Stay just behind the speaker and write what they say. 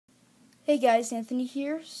Hey guys, Anthony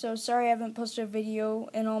here. So sorry I haven't posted a video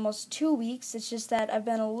in almost 2 weeks. It's just that I've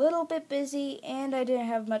been a little bit busy and I didn't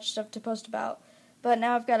have much stuff to post about. But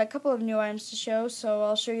now I've got a couple of new items to show, so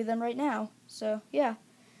I'll show you them right now. So yeah.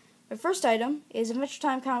 My first item is Adventure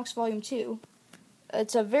Time Comics Volume 2.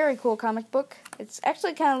 It's a very cool comic book. It's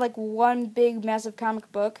actually kind of like one big massive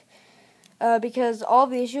comic book. Because all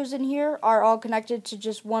the issues in here are all connected to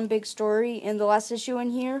just one big story, and the last issue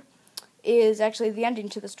in here is actually the ending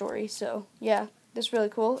to the story. So yeah, that's really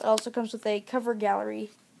cool. It also comes with a cover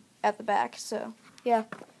gallery at the back. So yeah,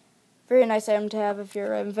 very nice item to have if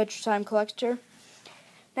you're an Adventure Time collector.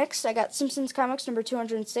 Next, I got Simpsons Comics number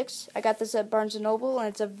 206. I got this at Barnes & Noble, and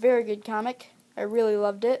it's a very good comic. I really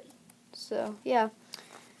loved it. So yeah,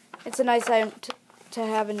 it's a nice item to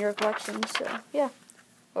have in your collection. So yeah,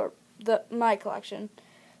 or my collection.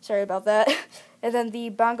 Sorry about that. And then the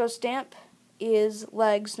Bongo stamp is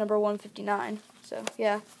Legs number 159. So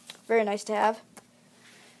yeah, very nice to have.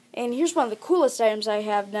 And here's one of the coolest items I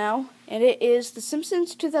have now, and it is the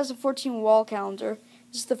Simpsons 2014 wall calendar.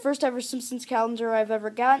 This is the first ever Simpsons calendar I've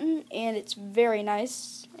ever gotten, and it's very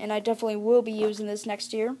nice, and I definitely will be using this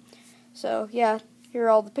next year. So yeah, here are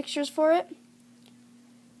all the pictures for it.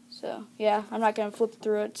 So yeah, I'm not going to flip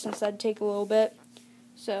through it since that'd take a little bit.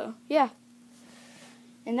 So yeah.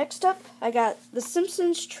 And next up, I got The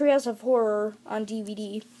Simpsons Trails of Horror on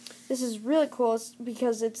DVD. This is really cool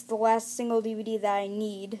because it's the last single DVD that I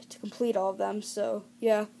need to complete all of them. So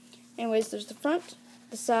yeah. Anyways, there's the front,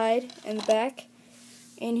 the side, and the back.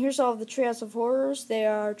 And here's all of the Trails of Horrors. They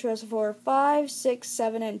are Trails of Horror 5, 6,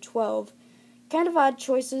 7, and 12. Kind of odd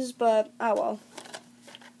choices, but oh well.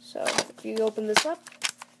 So if you open this up,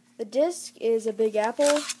 the disc is a Big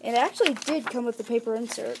Apple, and it actually did come with the paper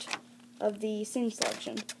insert of the scene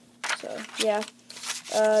selection. So yeah,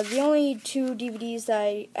 the only two DVDs that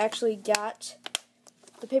I actually got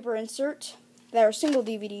the paper insert that are single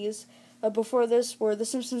DVDs before this were The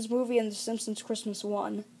Simpsons Movie and The Simpsons Christmas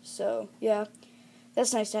 1. So yeah,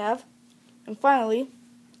 that's nice to have. And finally,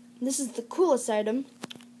 this is the coolest item.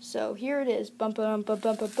 So here it is, bum bum bum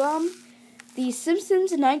bum bum bum. The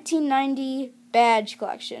Simpsons 1990 badge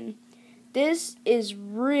collection. This is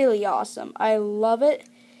really awesome. I love it.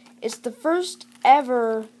 It's the first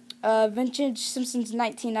ever vintage Simpsons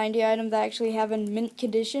 1990 item that I actually have in mint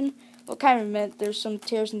condition. Well, kind of mint. There's some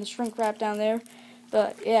tears in the shrink wrap down there.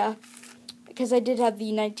 But yeah, because I did have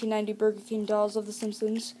the 1990 Burger King dolls of The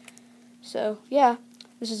Simpsons. So yeah,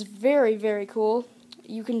 this is very, very cool.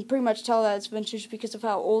 You can pretty much tell that it's vintage because of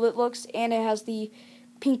how old it looks, and it has the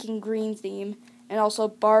pink and green theme. And also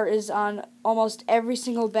Bart is on almost every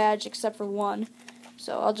single badge except for one.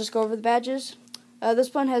 So I'll just go over the badges.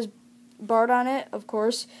 This one has Bart on it, of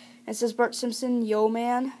course. It says Bart Simpson, Yo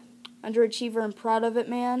Man, Underachiever and Proud of It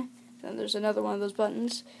Man. Then there's another one of those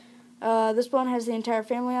buttons. This one has the entire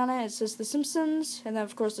family on it. It says The Simpsons, and then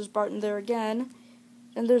of course there's Bart in there again.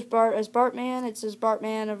 Then there's Bart as Bartman. It says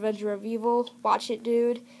Bartman, Avenger of Evil. Watch it,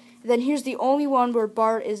 dude. And then here's the only one where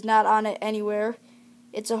Bart is not on it anywhere.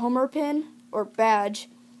 It's a Homer pin or badge,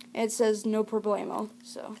 and it says No Problemo.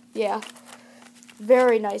 So yeah.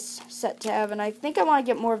 Very nice set to have, and I think I want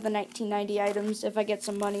to get more of the 1990 items if I get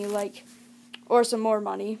some money, or some more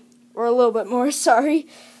money, or a little bit more, sorry.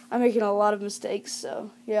 I'm making a lot of mistakes,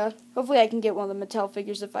 so, yeah. Hopefully I can get one of the Mattel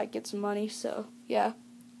figures if I get some money, so, yeah.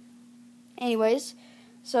 Anyways,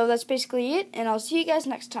 so that's basically it, and I'll see you guys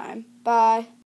next time. Bye.